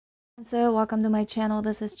So welcome to my channel.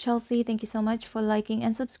 This is Chelsea. Thank you so much for liking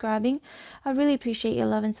and subscribing. I really appreciate your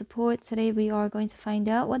love and support. Today we are going to find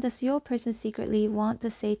out, what does your person secretly want to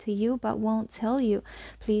say to you but won't tell you.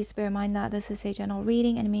 Please bear in mind that this is a general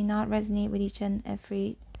reading and it may not resonate with each and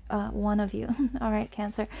every one of you. All right,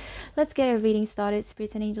 Cancer, let's get a reading started.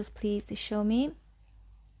 Spirits and angels, please show me,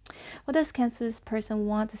 what does Cancer's person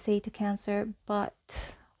want to say to Cancer but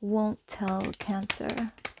won't tell Cancer.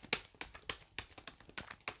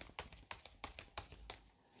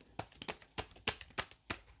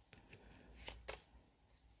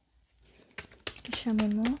 Show me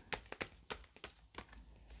more.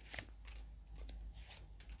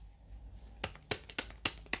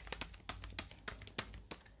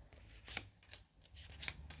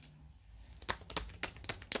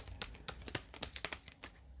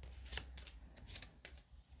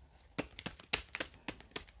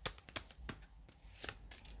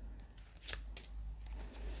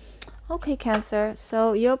 Okay, Cancer,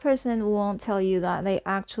 so your person won't tell you that they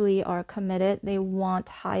actually are committed. They want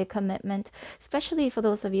higher commitment, especially for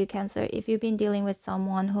those of you, Cancer, if you've been dealing with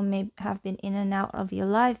someone who may have been in and out of your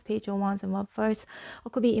life, Page of Wands and Reverse,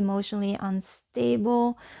 or could be emotionally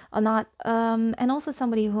unstable or not, and also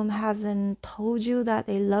somebody whom hasn't told you that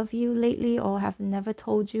they love you lately, or have never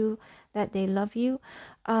told you that they love you.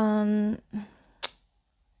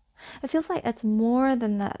 It feels like it's more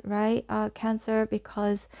than that, right, Cancer,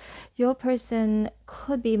 because your person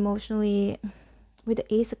could be emotionally, with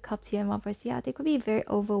the Ace of Cups here in reverse, yeah, they could be very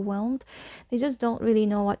overwhelmed. They just don't really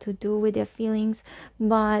know what to do with their feelings,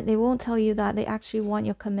 but they won't tell you that they actually want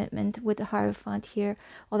your commitment with the Hierophant here,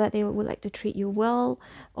 or that they would like to treat you well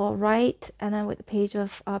or right. And then with the Page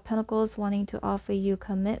of Pentacles, wanting to offer you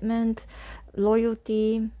commitment,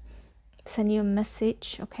 loyalty, send you a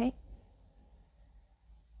message, okay?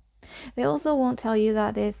 They also won't tell you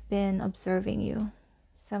that they've been observing you.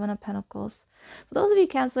 Seven of Pentacles. For those of you,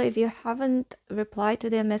 Cancer, if you haven't replied to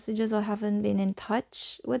their messages or haven't been in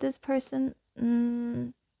touch with this person,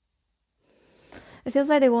 it feels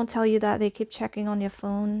like they won't tell you that. They keep checking on your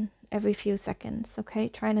phone every few seconds, okay?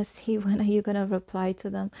 Trying to see when are you going to reply to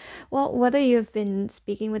them. Well, whether you've been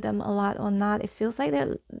speaking with them a lot or not, it feels like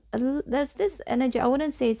there's this energy. I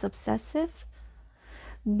wouldn't say it's obsessive,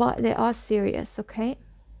 but they are serious, okay?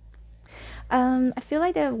 I feel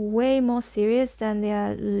like they're way more serious than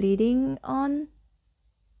they're leading on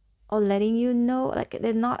or letting you know. Like,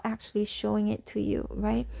 they're not actually showing it to you,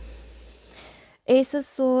 right? Ace of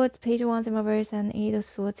Swords, Page of Wands in reverse, and Eight of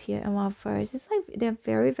Swords here in reverse. It's like they're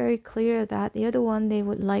very, very clear that the other one they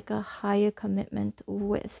would like a higher commitment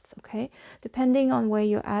with, okay? Depending on where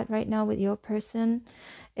you're at right now with your person.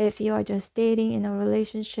 If you are just dating in a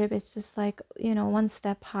relationship, it's just like, you know, one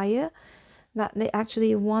step higher, that they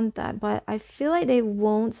actually want that. But I feel like they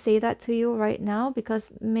won't say that to you right now,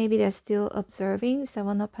 because maybe they're still observing.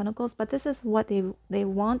 Seven of Pentacles, but this is what they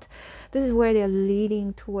want. This is where they're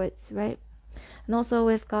leading towards, right? And also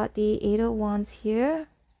we've got the Eight of Wands here,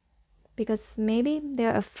 because maybe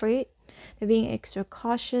they're afraid. They're being extra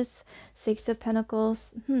cautious. Six of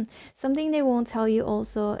Pentacles. Something they won't tell you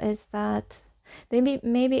also is that they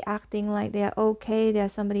may be acting like they're okay, they're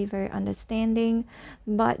somebody very understanding,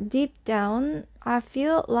 but deep down, I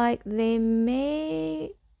feel like they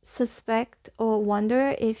may suspect or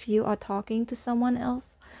wonder if you are talking to someone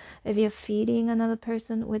else, if you're feeding another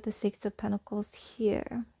person, with the Six of Pentacles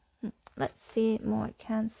here. Let's see more,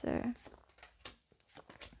 Cancer.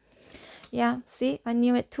 Yeah, see, I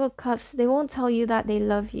knew it. Two of Cups. They won't tell you that they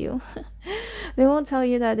love you. They won't tell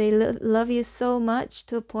you that they love you so much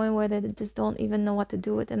to a point where they just don't even know what to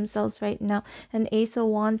do with themselves right now. And Ace of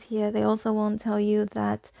Wands here, they also won't tell you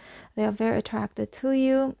that they are very attracted to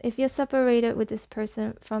you. If you're separated with this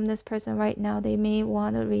person, from this person right now, they may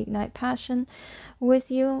want to reignite passion with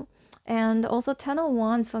you. And also Ten of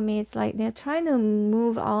Wands, for me, it's like they're trying to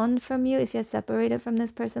move on from you if you're separated from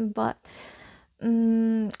this person, but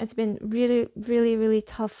it's been really, really, really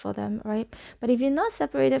tough for them, right? But if you're not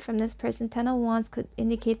separated from this person, Ten of Wands could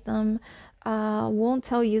indicate them won't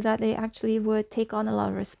tell you that they actually would take on a lot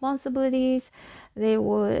of responsibilities. They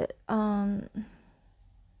would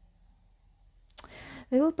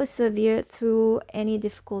persevere through any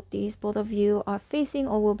difficulties both of you are facing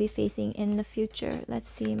or will be facing in the future. Let's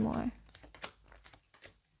see more.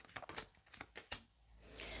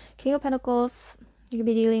 King of Pentacles. You could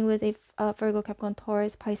be dealing with a Virgo, Capricorn,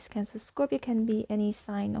 Taurus, Pisces, Cancer, Scorpio. Can be any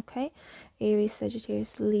sign, okay? Aries,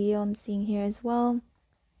 Sagittarius, Leo, I'm seeing here as well.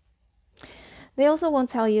 They also won't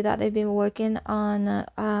tell you that they've been working on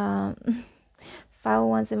 5 of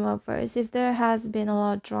Wands in reverse. If there has been a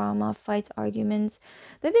lot of drama, fights, arguments,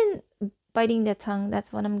 they've been biting their tongue.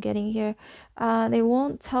 That's what I'm getting here. They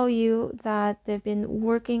won't tell you that they've been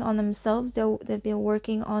working on themselves. They've been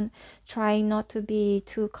working on trying not to be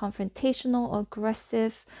too confrontational or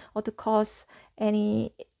aggressive or to cause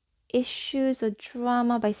any issues or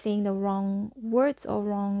drama by saying the wrong words or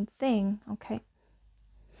wrong thing. Okay.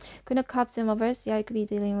 Queen of Cups in reverse. Yeah, you could be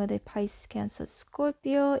dealing with a Pisces, Cancer,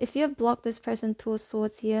 Scorpio. If you have blocked this person, Two of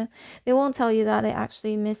Swords here, they won't tell you that they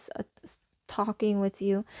actually miss talking with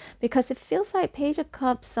you, because it feels like Page of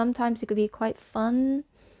Cups, sometimes it could be quite fun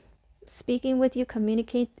speaking with you,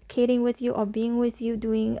 communicating with you, or being with you,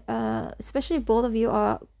 doing especially if both of you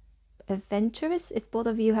are adventurous, if both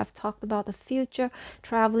of you have talked about the future,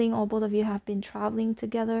 traveling, or both of you have been traveling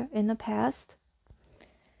together in the past.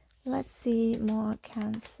 Let's see more,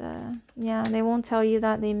 Cancer. Yeah, they won't tell you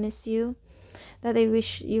that they miss you, that they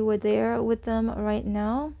wish you were there with them right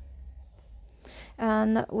now.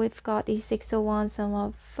 And we've got the Six of Wands and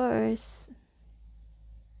Reverse.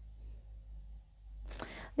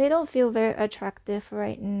 They don't feel very attractive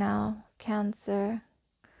right now, Cancer.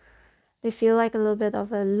 They feel like a little bit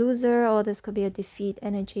of a loser, or this could be a defeat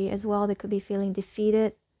energy as well. They could be feeling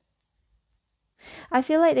defeated. I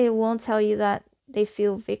feel like they won't tell you that they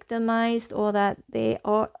feel victimized, or that they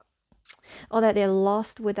are, or that they're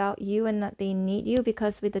lost without you and that they need you,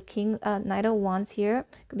 because with the King, Knight of Wands here,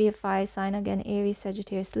 could be a fire sign, again, Aries,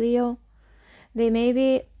 Sagittarius, Leo. They may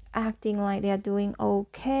be acting like they're doing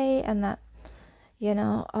okay, and that, you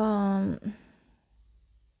know,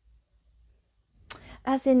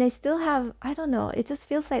 as in they still have, I don't know, it just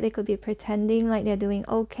feels like they could be pretending like they're doing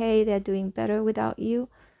okay, they're doing better without you,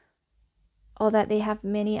 or that they have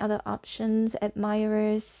many other options,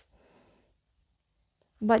 admirers.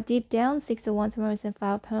 But deep down, Six of Wands, Reverse, and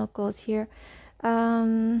Five of Pentacles here,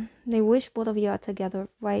 they wish both of you are together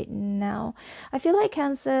right now. I feel like,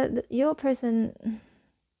 Cancer, your person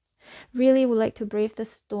really would like to brave the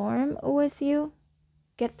storm with you,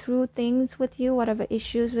 get through things with you, whatever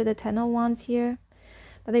issues with the Ten of Wands here.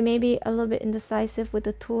 But they may be a little bit indecisive with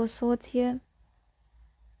the Two of Swords here.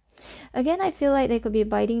 Again, I feel like they could be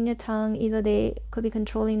biting their tongue. Either they could be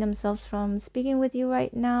controlling themselves from speaking with you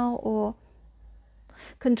right now, or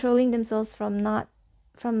controlling themselves from not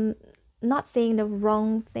saying the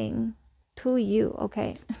wrong thing to you.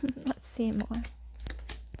 Okay, let's see more.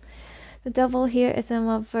 The Devil here is in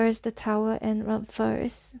reverse, the Tower in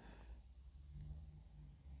reverse.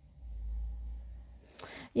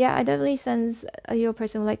 Yeah, I definitely sense your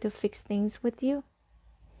person would like to fix things with you,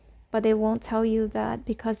 but they won't tell you that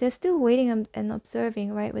because they're still waiting and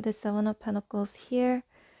observing, right? With the Seven of Pentacles here,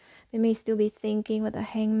 they may still be thinking with the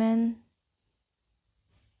Hangman.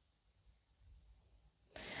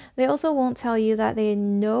 They also won't tell you that they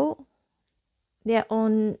know their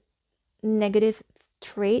own negative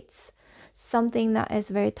traits, something that is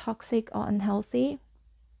very toxic or unhealthy.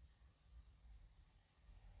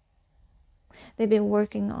 They've been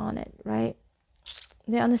working on it, right?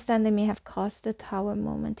 They understand they may have caused the Tower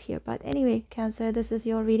moment here. But anyway, Cancer, this is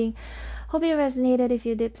your reading. Hope it resonated. If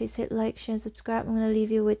you did, please hit like, share, and subscribe. I'm going to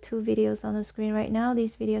leave you with 2 videos on the screen right now.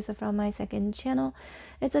 These videos are from my second channel.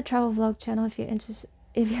 It's a travel vlog channel. If you're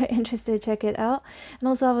interested, check it out. And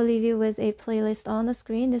also, I will leave you with a playlist on the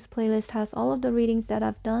screen. This playlist has all of the readings that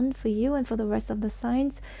I've done for you and for the rest of the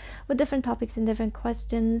signs, with different topics and different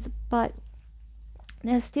questions. But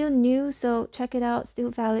they're still new, so check it out. Still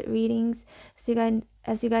valid readings.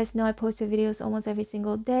 As you guys know, I post videos almost every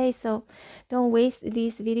single day, so don't waste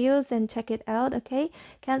these videos and check it out. Okay,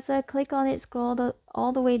 Cancer, click on it, scroll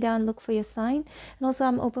all the way down, look for your sign. And also,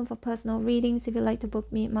 I'm open for personal readings. If you'd like to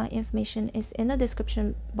book me, my information is in the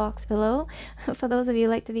description box below. For those of you who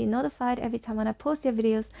like to be notified every time when I post your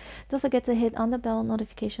videos, don't forget to hit on the bell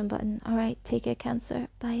notification button. All right, take care, Cancer.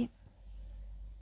 Bye.